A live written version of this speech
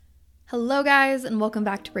Hello guys, and welcome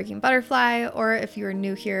back to Breaking Butterfly, or if you are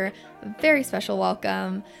new here, a very special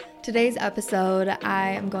welcome. Today's episode, I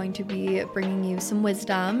am going to be bringing you some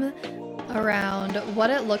wisdom around what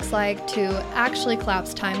it looks like to actually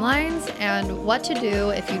collapse timelines and what to do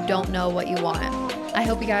if you don't know what you want. I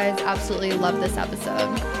hope you guys absolutely love this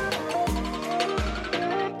episode.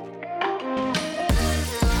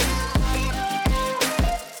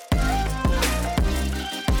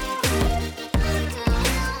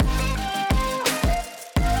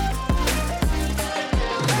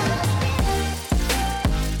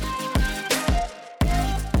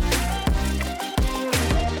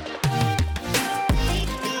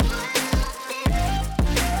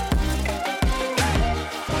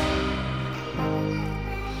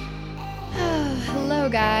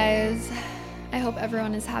 Guys, I hope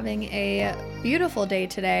everyone is having a beautiful day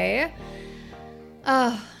today.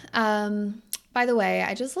 By the way,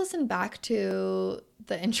 I just listened back to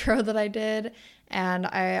the intro that I did, and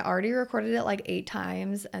I already recorded it like 8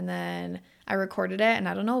 times, and then I recorded it, and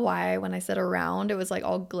I don't know why when I said around, it was like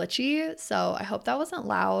all glitchy, so I hope that wasn't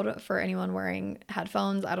loud for anyone wearing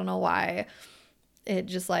headphones. I don't know why it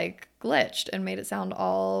just like glitched and made it sound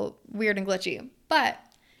all weird and glitchy, but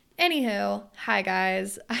anywho, hi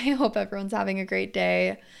guys. I hope everyone's having a great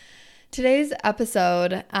day. Today's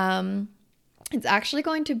episode, it's actually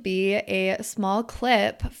going to be a small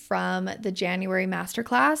clip from the January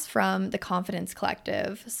masterclass from the Confidence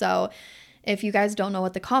Collective. So if you guys don't know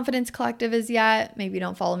what the Confidence Collective is yet, maybe you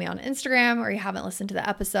don't follow me on Instagram or you haven't listened to the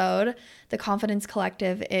episode, the Confidence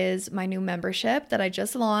Collective is my new membership that I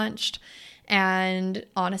just launched. And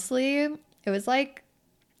honestly, it was like,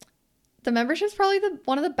 the membership is probably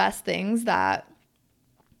one of the best things that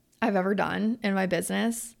I've ever done in my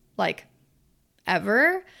business, like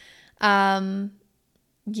ever. Yeah,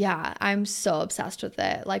 I'm so obsessed with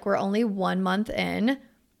it. Like we're only 1 month in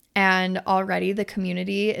and already the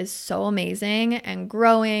community is so amazing and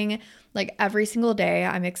growing. Like every single day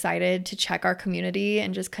I'm excited to check our community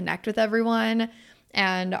and just connect with everyone.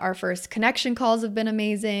 And our first connection calls have been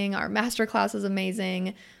amazing. Our masterclass is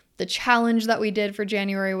amazing. The challenge that we did for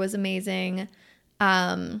January was amazing.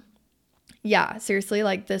 Yeah, seriously,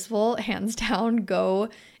 like this will hands down go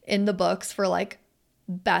in the books for like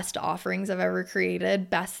best offerings I've ever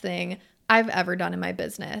created, best thing I've ever done in my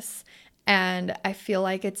business. And I feel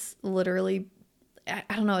like it's literally, I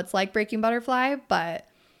don't know, it's like Breaking Butterfly, but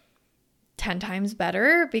 10 times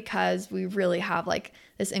better because we really have like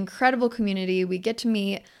this incredible community. We get to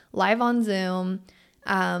meet live on Zoom.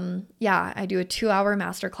 Yeah, I do a 2-hour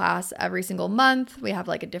masterclass every single month. We have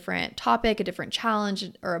like a different topic, a different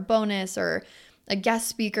challenge, or a bonus, or a guest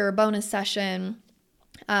speaker bonus session.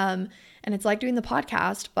 And it's like doing the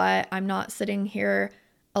podcast, but I'm not sitting here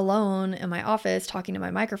alone in my office talking to my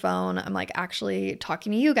microphone. I'm like actually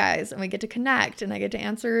talking to you guys, and we get to connect and I get to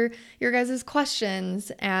answer your guys'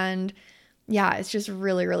 questions. And yeah, it's just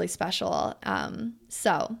really, really special.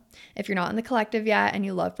 So if you're not in the collective yet and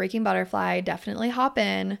you love Breaking Butterfly, definitely hop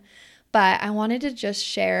in. But I wanted to just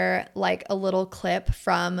share like a little clip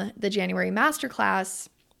from the January masterclass,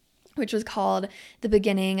 which was called The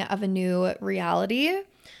Beginning of a New Reality,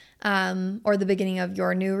 or The Beginning of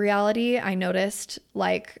Your New Reality. I noticed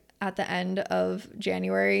like at the end of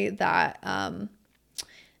January that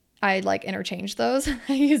I like interchange those.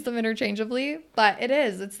 I use them interchangeably, but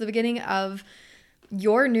it's the beginning of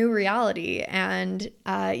your new reality. And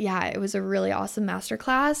yeah, it was a really awesome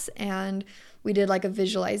masterclass. And we did like a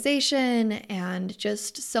visualization and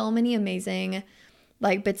just so many amazing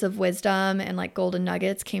like bits of wisdom and like golden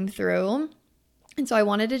nuggets came through. And so I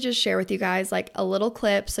wanted to just share with you guys like a little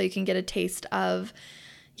clip so you can get a taste of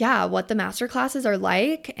what the master classes are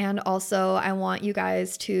like. And also I want you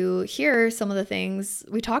guys to hear some of the things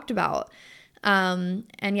we talked about. And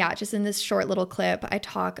yeah, just in this short little clip, I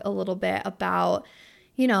talk a little bit about,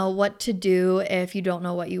 what to do if you don't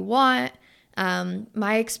know what you want,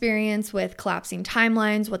 my experience with collapsing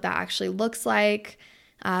timelines, what that actually looks like,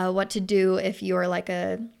 what to do if you're like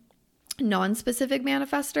a non-specific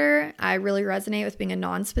manifester. I really resonate with being a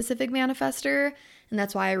non-specific manifester, and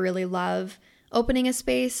that's why I really love opening a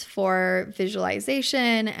space for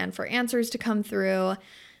visualization and for answers to come through.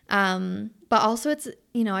 But also it's,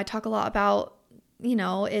 I talk a lot about,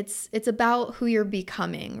 it's about who you're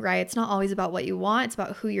becoming, right? It's not always about what you want. It's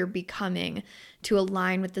about who you're becoming to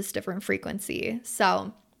align with this different frequency.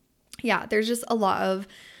 So yeah, there's just a lot of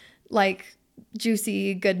like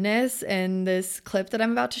juicy goodness in this clip that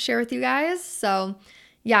I'm about to share with you guys. So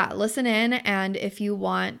yeah, listen in. And if you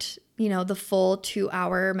want, the full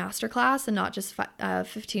 2-hour masterclass and not just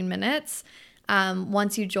 15 minutes,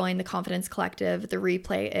 Once you join the Confidence Collective, the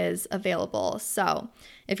replay is available. So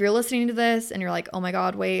if you're listening to this and you're like, oh my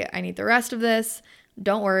God, wait, I need the rest of this,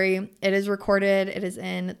 don't worry. It is recorded. It is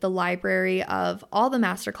in the library of all the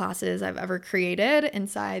masterclasses I've ever created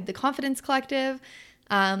inside the Confidence Collective.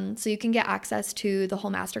 So you can get access to the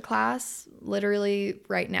whole masterclass literally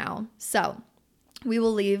right now. So we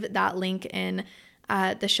will leave that link in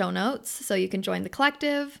the show notes so you can join the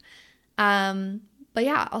collective. But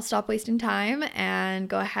yeah, I'll stop wasting time and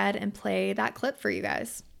go ahead and play that clip for you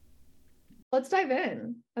guys. Let's dive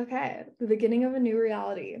in. Okay, the beginning of a new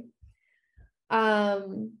reality.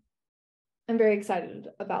 I'm very excited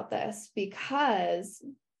about this because,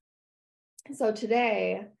 so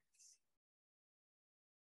today,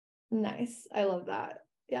 nice, I love that,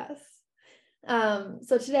 yes.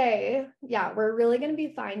 So today, yeah, we're really going to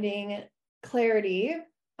be finding clarity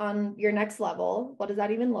on your next level. What does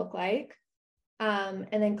that even look like? And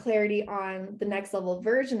then clarity on the next level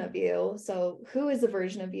version of you. So who is the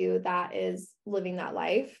version of you that is living that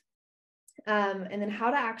life? And then how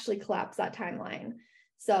to actually collapse that timeline.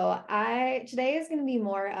 So today is going to be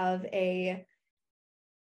more of a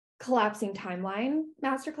collapsing timeline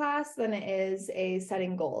masterclass than it is a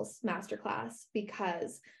setting goals masterclass,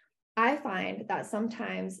 because I find that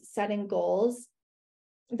sometimes setting goals,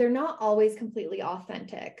 they're not always completely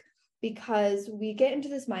authentic, because we get into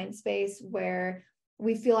this mind space where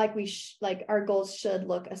we feel like like our goals should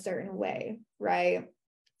look a certain way, right?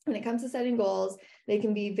 When it comes to setting goals, they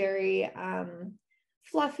can be very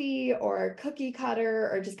fluffy or cookie cutter,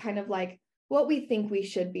 or just kind of like what we think we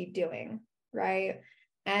should be doing, right?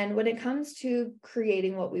 And when it comes to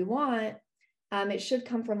creating what we want, it should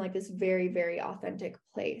come from like this very, very authentic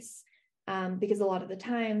place. Because a lot of the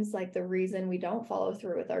times, like the reason we don't follow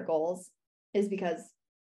through with our goals is because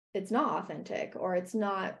it's not authentic, or it's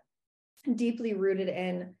not deeply rooted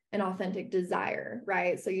in an authentic desire,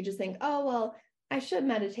 right? So you just think, oh, well, I should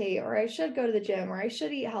meditate, or I should go to the gym, or I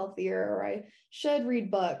should eat healthier, or I should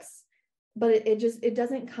read books. But it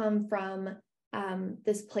doesn't come from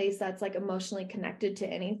this place that's like emotionally connected to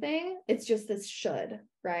anything. It's just this should,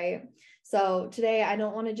 right? So today, I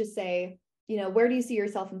don't want to just say, where do you see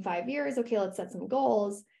yourself in 5 years? Okay, let's set some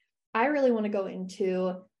goals. I really want to go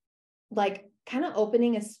into like kind of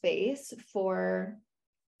opening a space for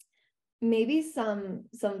maybe some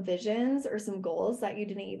visions or some goals that you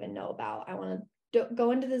didn't even know about. I want to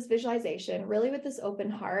go into this visualization really with this open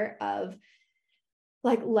heart of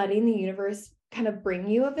like letting the universe kind of bring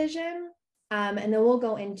you a vision. And then we'll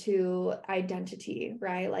go into identity,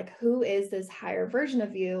 right? Like, who is this higher version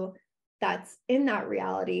of you that's in that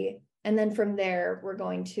reality? And then from there, we're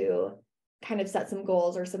going to kind of set some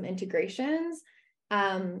goals or some integrations,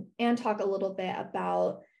 and talk a little bit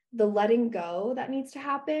about the letting go that needs to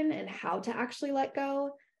happen and how to actually let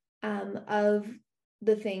go of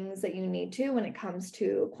the things that you need to when it comes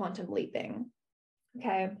to quantum leaping.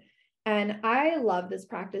 Okay. And I love this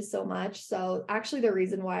practice so much. So actually the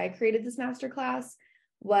reason why I created this masterclass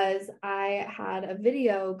was I had a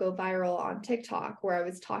video go viral on TikTok where I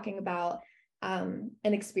was talking about an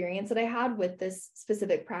experience that I had with this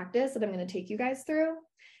specific practice that I'm going to take you guys through.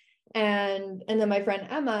 And then my friend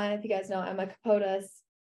Emma, if you guys know Emma Capotas,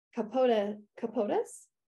 Emma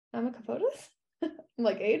Capotas? I'm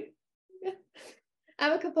like 8.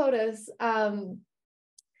 Emma Capotas,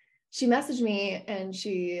 she messaged me and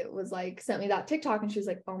she was like, sent me that TikTok, and she was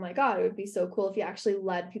like, oh my God, it would be so cool if you actually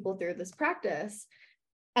led people through this practice.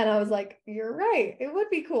 And I was like, you're right, it would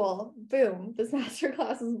be cool. Boom, this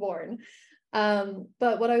masterclass is born.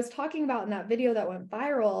 But what I was talking about in that video that went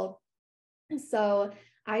viral, so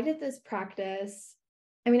I did this practice.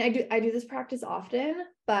 I mean, I do this practice often,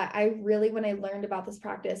 but I really, when I learned about this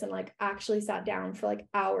practice and like actually sat down for like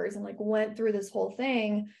hours and like went through this whole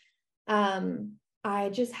thing, I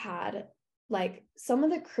just had like some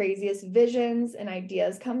of the craziest visions and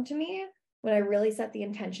ideas come to me when I really set the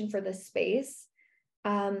intention for this space.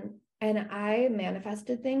 And I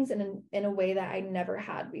manifested things in a way that I never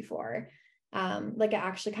had before. Like it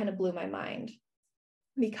actually kind of blew my mind,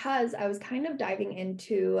 because I was kind of diving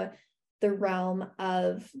into the realm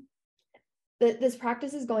of this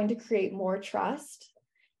practice is going to create more trust,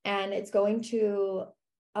 and it's going to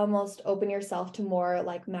almost open yourself to more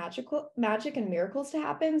like magic and miracles to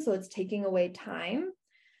happen. So it's taking away time.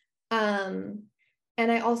 And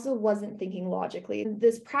I also wasn't thinking logically.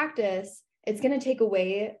 This practice, it's going to take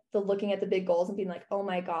away the looking at the big goals and being like, oh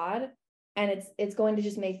my God. And it's going to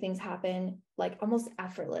just make things happen like almost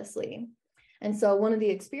effortlessly. And so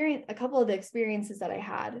a couple of the experiences that I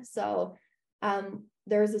had. So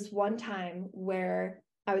there was this one time where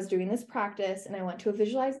I was doing this practice and I went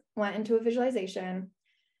into a visualization,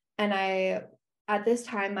 And at this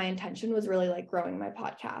time, my intention was really like growing my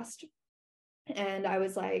podcast. And I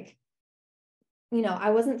was like,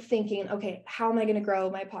 I wasn't thinking, okay, how am I going to grow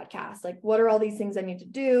my podcast? Like, what are all these things I need to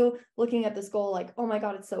do? Looking at this goal, like, oh my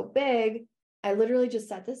God, it's so big. I literally just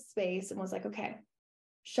set this space and was like, okay,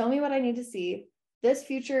 show me what I need to see. This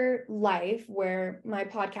future life where my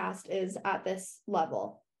podcast is at this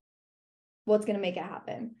level, what's going to make it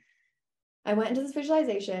happen? I went into this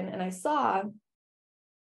visualization and I saw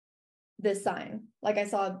this sign. Like, I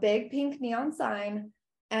saw a big pink neon sign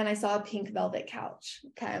and I saw a pink velvet couch.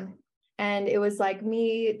 Okay. And it was like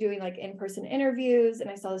me doing like in-person interviews, and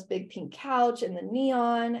I saw this big pink couch and the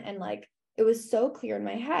neon, and like it was so clear in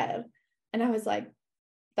my head. And I was like,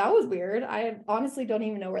 that was weird. I honestly don't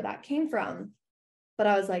even know where that came from. But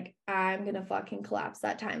I was like, I'm going to fucking collapse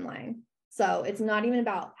that timeline. So it's not even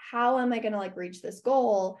about how am I going to like reach this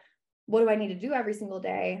goal? What do I need to do every single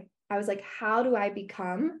day? I was like, how do I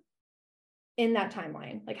become in that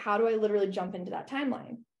timeline? Like, how do I literally jump into that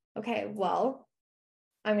timeline? Okay, well,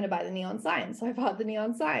 I'm going to buy the neon sign. So I bought the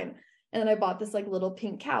neon sign, and then I bought this like little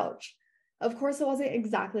pink couch. Of course, it wasn't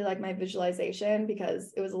exactly like my visualization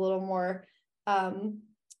because it was a little more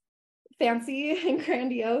fancy and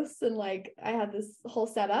grandiose. And like, I had this whole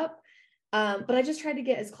setup. But I just tried to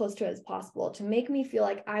get as close to it as possible to make me feel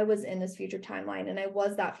like I was in this future timeline and I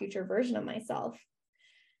was that future version of myself.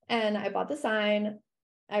 And I bought the sign.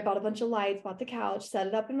 I bought a bunch of lights, bought the couch, set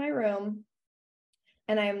it up in my room.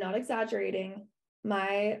 And I am not exaggerating.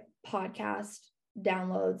 My podcast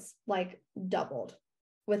downloads like doubled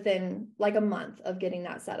within like a month of getting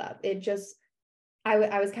that set up. It just,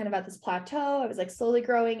 I was kind of at this plateau. I was like slowly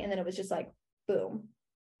growing, and then it was just like, boom.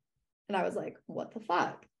 And I was like, what the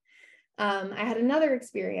fuck? I had another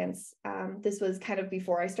experience. This was kind of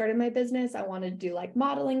before I started my business. I wanted to do like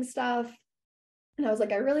modeling stuff. And I was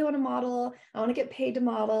like, I really want to model. I want to get paid to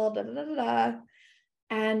model, da, da, da, da, da.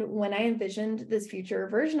 And when I envisioned this future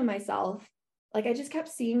version of myself, like I just kept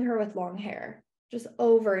seeing her with long hair, just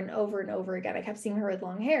over and over and over again. I kept seeing her with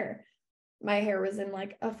long hair. My hair was in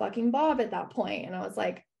like a fucking bob at that point. And I was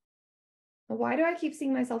like, why do I keep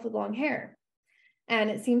seeing myself with long hair? And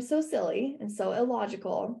it seems so silly and so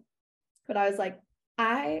illogical. But I was like,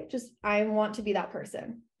 I want to be that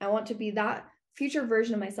person. I want to be that future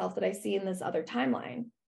version of myself that I see in this other timeline.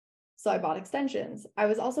 So I bought extensions. I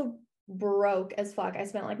was also broke as fuck. I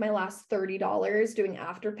spent like my last $30 doing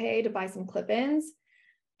Afterpay to buy some clip-ins.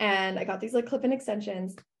 And I got these like clip-in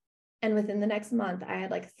extensions. And within the next month, I had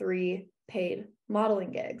like 3 paid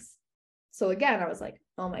modeling gigs. So again, I was like,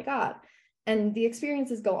 oh my God. And the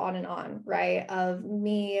experiences go on, right? Of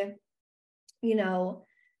me,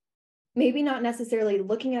 maybe not necessarily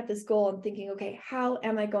looking at this goal and thinking, okay, how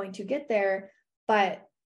am I going to get there? But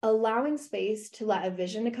allowing space to let a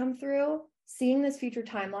vision to come through, seeing this future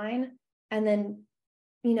timeline, and then,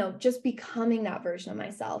 just becoming that version of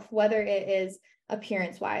myself, whether it is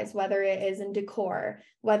appearance wise, whether it is in decor,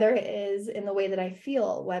 whether it is in the way that I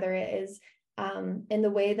feel, whether it is in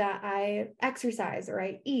the way that I exercise or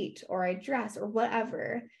I eat or I dress or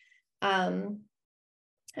whatever.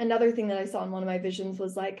 Another thing that I saw in one of my visions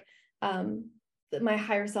was like, my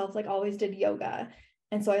higher self like always did yoga.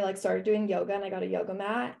 And so I like started doing yoga, and I got a yoga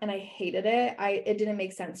mat, and I hated it. It didn't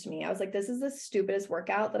make sense to me. I was like, this is the stupidest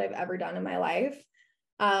workout that I've ever done in my life.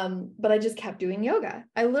 But I just kept doing yoga.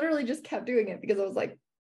 I literally just kept doing it because I was like,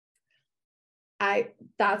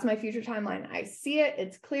 that's my future timeline. I see it,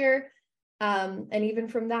 it's clear. And even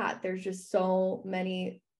from that, there's just so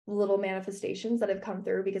many little manifestations that have come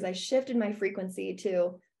through because I shifted my frequency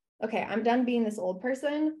to, okay, I'm done being this old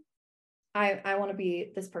person. I want to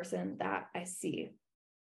be this person that I see.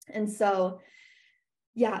 And so,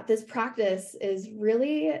 yeah, this practice is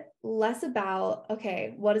really less about,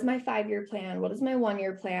 okay, what is my 5-year plan? What is my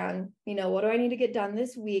 1-year plan? What do I need to get done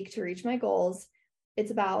this week to reach my goals? It's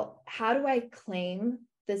about, how do I claim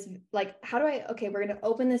this? Like, okay, we're going to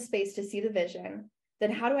open this space to see the vision.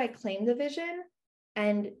 Then how do I claim the vision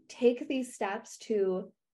and take these steps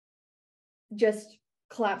to just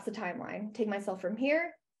collapse the timeline, take myself from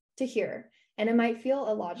here to here? And it might feel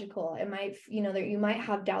illogical. It might, that you might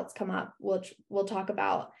have doubts come up, which we'll talk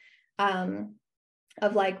about,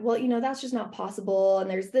 of like, well, that's just not possible. And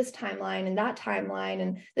there's this timeline and that timeline,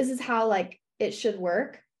 and this is how like it should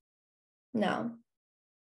work. No,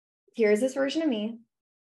 here's this version of me.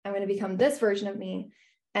 I'm going to become this version of me.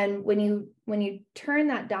 And when you turn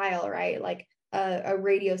that dial, right, like a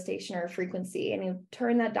radio station or a frequency, and you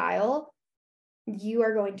turn that dial, you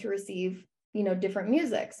are going to receive different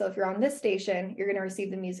music. So if you're on this station, you're going to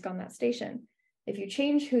receive the music on that station. If you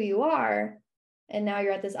change who you are, and now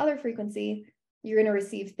you're at this other frequency, you're going to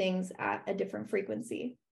receive things at a different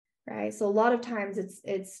frequency. right? So a lot of times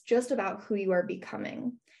it's just about who you are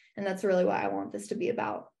becoming. And that's really what I want this to be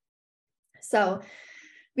about. So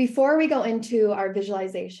before we go into our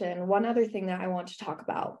visualization, one other thing that I want to talk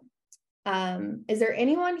about, is there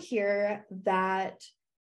anyone here that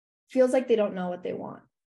feels like they don't know what they want?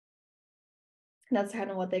 And that's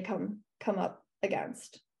kind of what they come up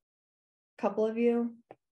against. A couple of you.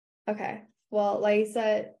 Okay. Well, like I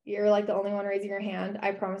said, you're like the only one raising your hand.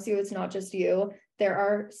 I promise you, it's not just you. There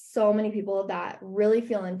are so many people that really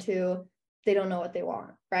feel into, they don't know what they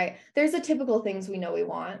want, right? There's the typical things we know we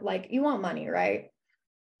want. Like, you want money, right?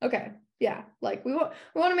 Okay. Yeah. Like we want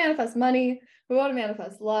to manifest money. We want to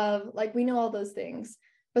manifest love. Like, we know all those things,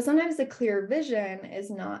 but sometimes the clear vision is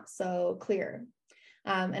not so clear.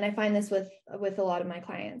 And I find this with a lot of my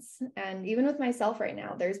clients, and even with myself right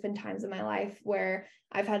now. There's been times in my life where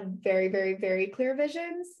I've had very, very, very clear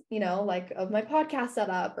visions, like of my podcast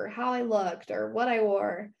setup or how I looked or what I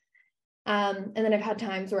wore. And then I've had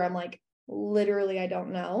times where I'm like, literally, I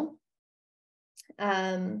don't know.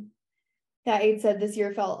 That Aid said this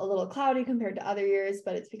year felt a little cloudy compared to other years,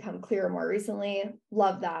 but it's become clearer more recently.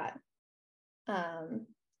 Love that.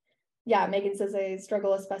 Yeah, Megan says, I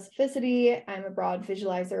struggle with specificity. I'm a broad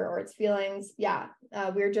visualizer or its feelings. Yeah,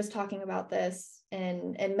 we were just talking about this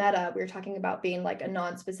in Meta. We were talking about being like a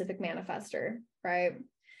non-specific manifester, right?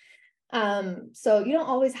 So you don't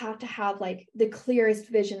always have to have like the clearest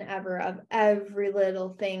vision ever of every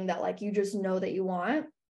little thing that like you just know that you want.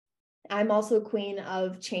 I'm also queen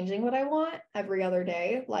of changing what I want every other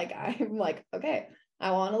day. Like, I'm like, okay, I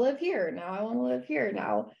want to live here. Now I want to live here.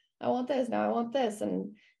 Now I want this. Now I want this.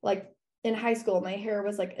 And like in high school, my hair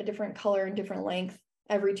was like a different color and different length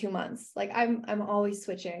every 2 months. Like, I'm always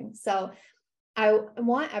switching. So I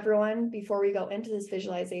want everyone, before we go into this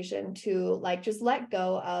visualization, to like just let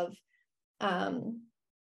go of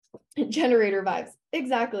generator vibes.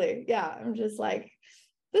 Exactly. Yeah. I'm just like,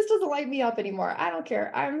 this doesn't light me up anymore. I don't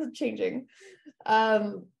care. I'm changing.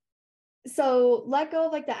 So let go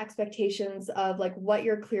of like the expectations of like what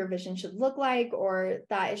your clear vision should look like, or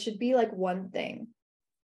that it should be like one thing.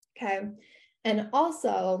 Okay. And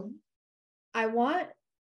also, I want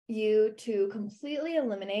you to completely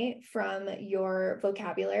eliminate from your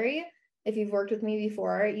vocabulary. If you've worked with me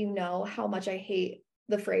before, you know how much I hate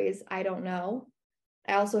the phrase, I don't know.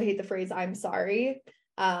 I also hate the phrase, I'm sorry.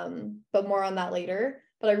 But more on that later.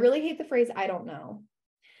 But I really hate the phrase, I don't know.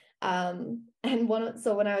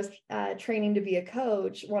 So when I was training to be a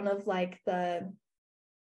coach, one of like the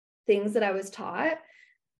things that I was taught,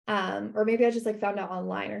 or maybe I just like found out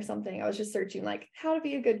online or something. I was just searching like how to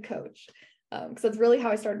be a good coach. Because that's really how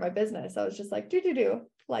I started my business. I was just like,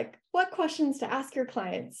 like what questions to ask your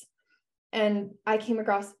clients. And I came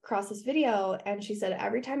across this video, and she said,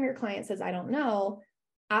 every time your client says, I don't know,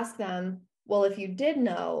 ask them, well, if you did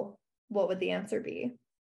know, what would the answer be?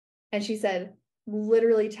 And she said,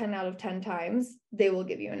 literally 10 out of 10 times, they will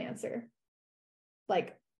give you an answer.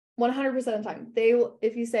 Like 100% of the time, they will.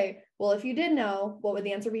 If you say, well, if you did know, what would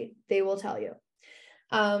the answer be? They will tell you.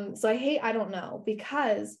 So I hate, I don't know,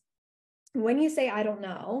 because when you say, I don't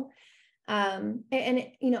know, and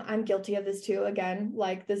I'm guilty of this too. Again,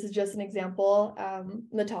 like this is just an example,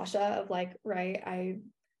 Natasha, of like, right,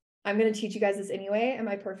 I'm going to teach you guys this anyway. Am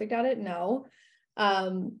I perfect at it? No.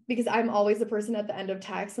 Because I'm always the person at the end of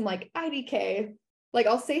text. I'm like, IDK, like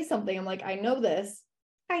I'll say something. I'm like, I know this,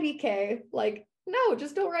 IDK, like, no,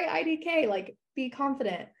 just don't write IDK, like be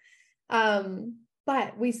confident.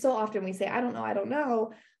 But we so often we say, I don't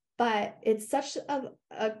know, but it's such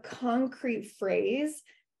a concrete phrase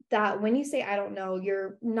that when you say, I don't know,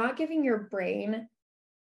 you're not giving your brain,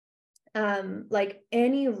 like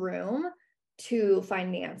any room to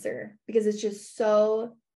find the answer, because it's just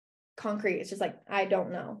so concrete. It's just like, I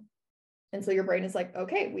don't know. And so your brain is like,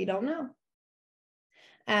 okay, we don't know.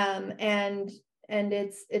 And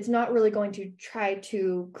it's not really going to try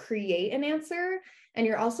to create an answer. And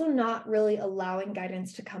you're also not really allowing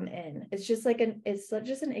guidance to come in. It's just like it's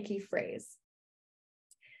just an icky phrase.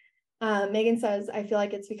 Megan says, I feel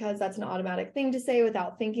like it's because that's an automatic thing to say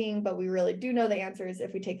without thinking, but we really do know the answers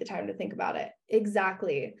if we take the time to think about it.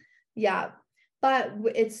 Exactly. Yeah. But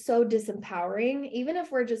it's so disempowering, even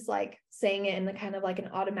if we're just like saying it in the kind of like an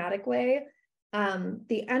automatic way.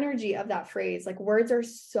 The energy of that phrase, like words are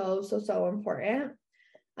so important.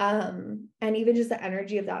 And even just the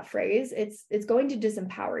energy of that phrase, it's going to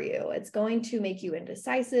disempower you. It's going to make you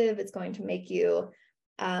indecisive. It's going to make you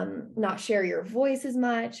not share your voice as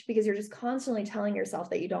much, because you're just constantly telling yourself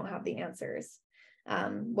that you don't have the answers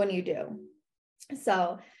when you do.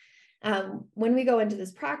 So when we go into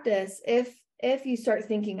this practice, if you start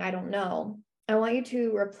thinking, I don't know, I want you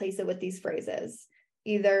to replace it with these phrases.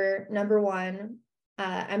 Either number one,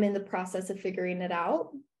 I'm in the process of figuring it out,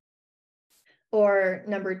 or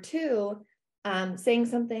number two, saying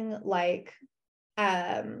something like,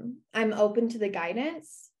 I'm open to the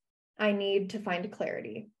guidance. I need to find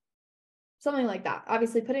clarity. Something like that.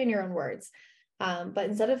 Obviously, put it in your own words. But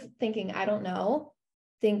instead of thinking, I don't know,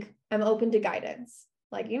 think, I'm open to guidance.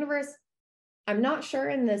 Like, universe, I'm not sure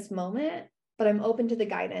in this moment, but I'm open to the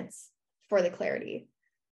guidance for the clarity,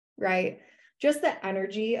 right? Just the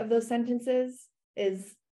energy of those sentences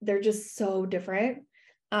they're just so different,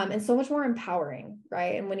 and so much more empowering,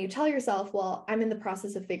 right? And when you tell yourself, well, I'm in the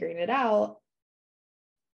process of figuring it out,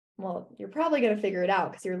 well, you're probably going to figure it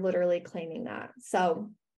out because you're literally claiming that.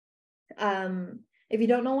 So if you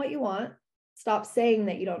don't know what you want, stop saying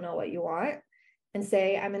that you don't know what you want and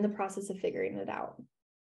say, I'm in the process of figuring it out.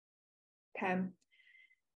 Okay.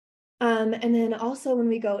 And then also when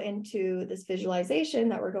we go into this visualization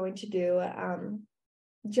that we're going to do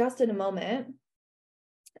just in a moment,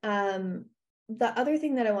 the other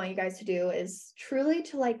thing that I want you guys to do is truly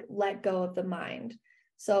to like let go of the mind.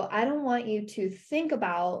 So I don't want you to think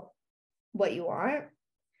about what you want.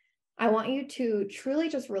 I want you to truly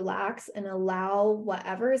just relax and allow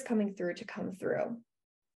whatever is coming through to come through.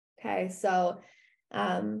 Okay. So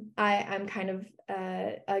I'm kind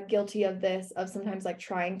of guilty of this, of sometimes like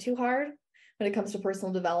trying too hard when it comes to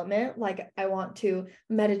personal development. Like I want to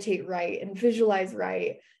meditate right and visualize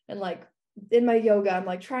right. And like in my yoga, I'm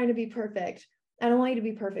like trying to be perfect. I don't want you to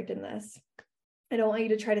be perfect in this. I don't want you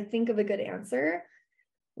to try to think of a good answer.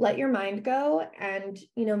 Let your mind go and,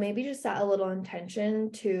 maybe just set a little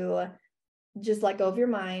intention to just let go of your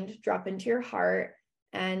mind, drop into your heart,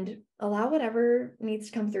 and allow whatever needs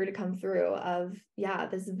to come through of,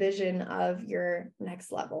 this vision of your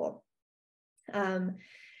next level.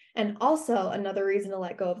 And also another reason to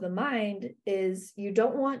let go of the mind is you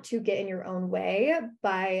don't want to get in your own way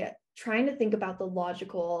by trying to think about the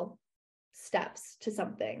logical steps to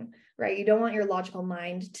something, right? You don't want your logical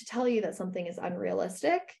mind to tell you that something is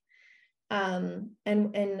unrealistic. And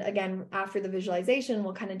again, after the visualization,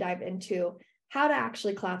 we'll kind of dive into how to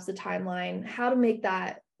actually collapse the timeline, how to make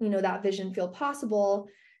that, that vision feel possible.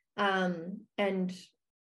 And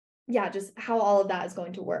just how all of that is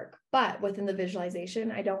going to work. But within the visualization,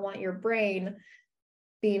 I don't want your brain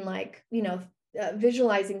being like,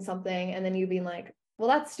 visualizing something and then you being like, well,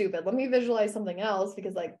 that's stupid. Let me visualize something else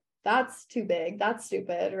because like, that's too big. That's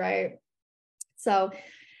stupid. Right. So,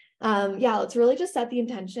 let's really just set the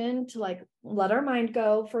intention to like, let our mind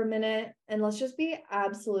go for a minute and let's just be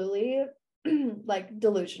absolutely like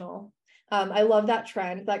delusional. I love that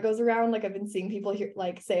trend that goes around. Like I've been seeing people here,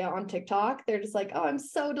 like say it on TikTok. They're just like, oh, I'm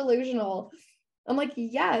so delusional. I'm like,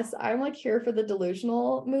 yes, I'm like here for the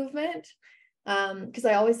delusional movement. Because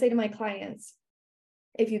I always say to my clients,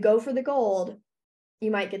 if you go for the gold,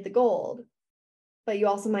 you might get the gold, but you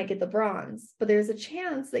also might get the bronze. But there's a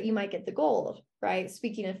chance that you might get the gold, right?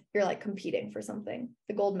 Speaking of you're like competing for something,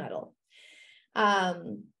 the gold medal.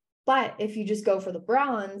 But if you just go for the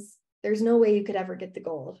bronze, there's no way you could ever get the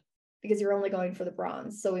gold because you're only going for the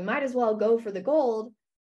bronze. So we might as well go for the gold.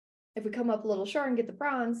 If we come up a little short and get the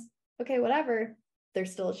bronze, okay, whatever,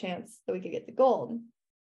 there's still a chance that we could get the gold.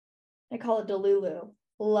 I call it Delulu.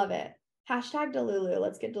 Love it. Hashtag Delulu.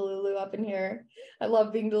 Let's get Delulu up in here. I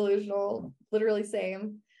love being delusional. Literally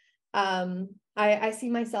same. I see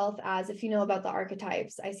myself as, if you know about the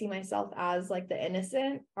archetypes, I see myself as like the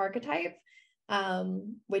innocent archetype,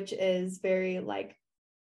 which is very like,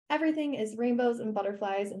 everything is rainbows and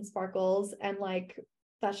butterflies and sparkles. And like,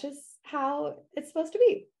 that's just how it's supposed to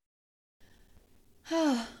be.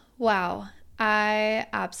 Wow. I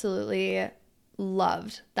absolutely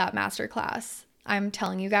loved that masterclass. I'm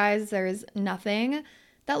telling you guys, there's nothing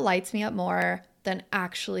that lights me up more than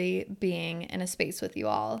actually being in a space with you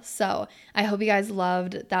all. So I hope you guys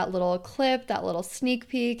loved that little clip, that little sneak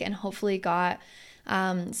peek, and hopefully got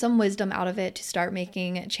some wisdom out of it to start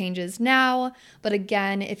making changes now. But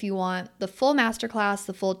again, if you want the full masterclass,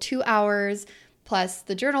 the full 2 hours, plus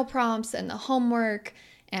the journal prompts and the homework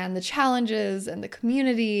and the challenges and the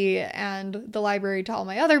community and the library to all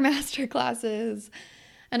my other masterclasses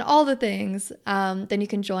and all the things, then you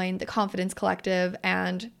can join the Confidence Collective.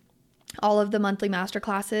 And all of the monthly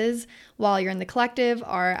masterclasses while you're in the collective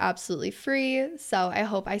are absolutely free. So I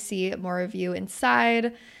hope I see more of you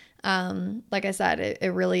inside. Like I said,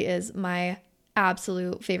 it really is my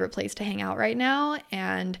absolute favorite place to hang out right now.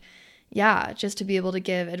 And just to be able to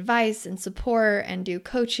give advice and support and do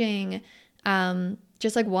coaching,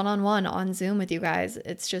 just like one-on-one on Zoom with you guys.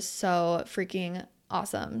 It's just so freaking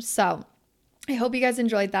awesome. So I hope you guys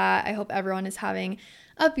enjoyed that. I hope everyone is having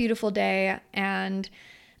a beautiful day. And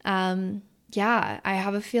yeah, I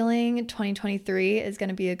have a feeling 2023 is going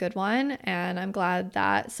to be a good one. And I'm glad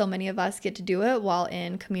that so many of us get to do it while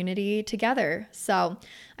in community together. So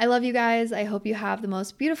I love you guys. I hope you have the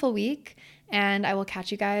most beautiful week. And I will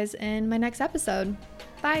catch you guys in my next episode.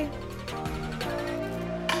 Bye.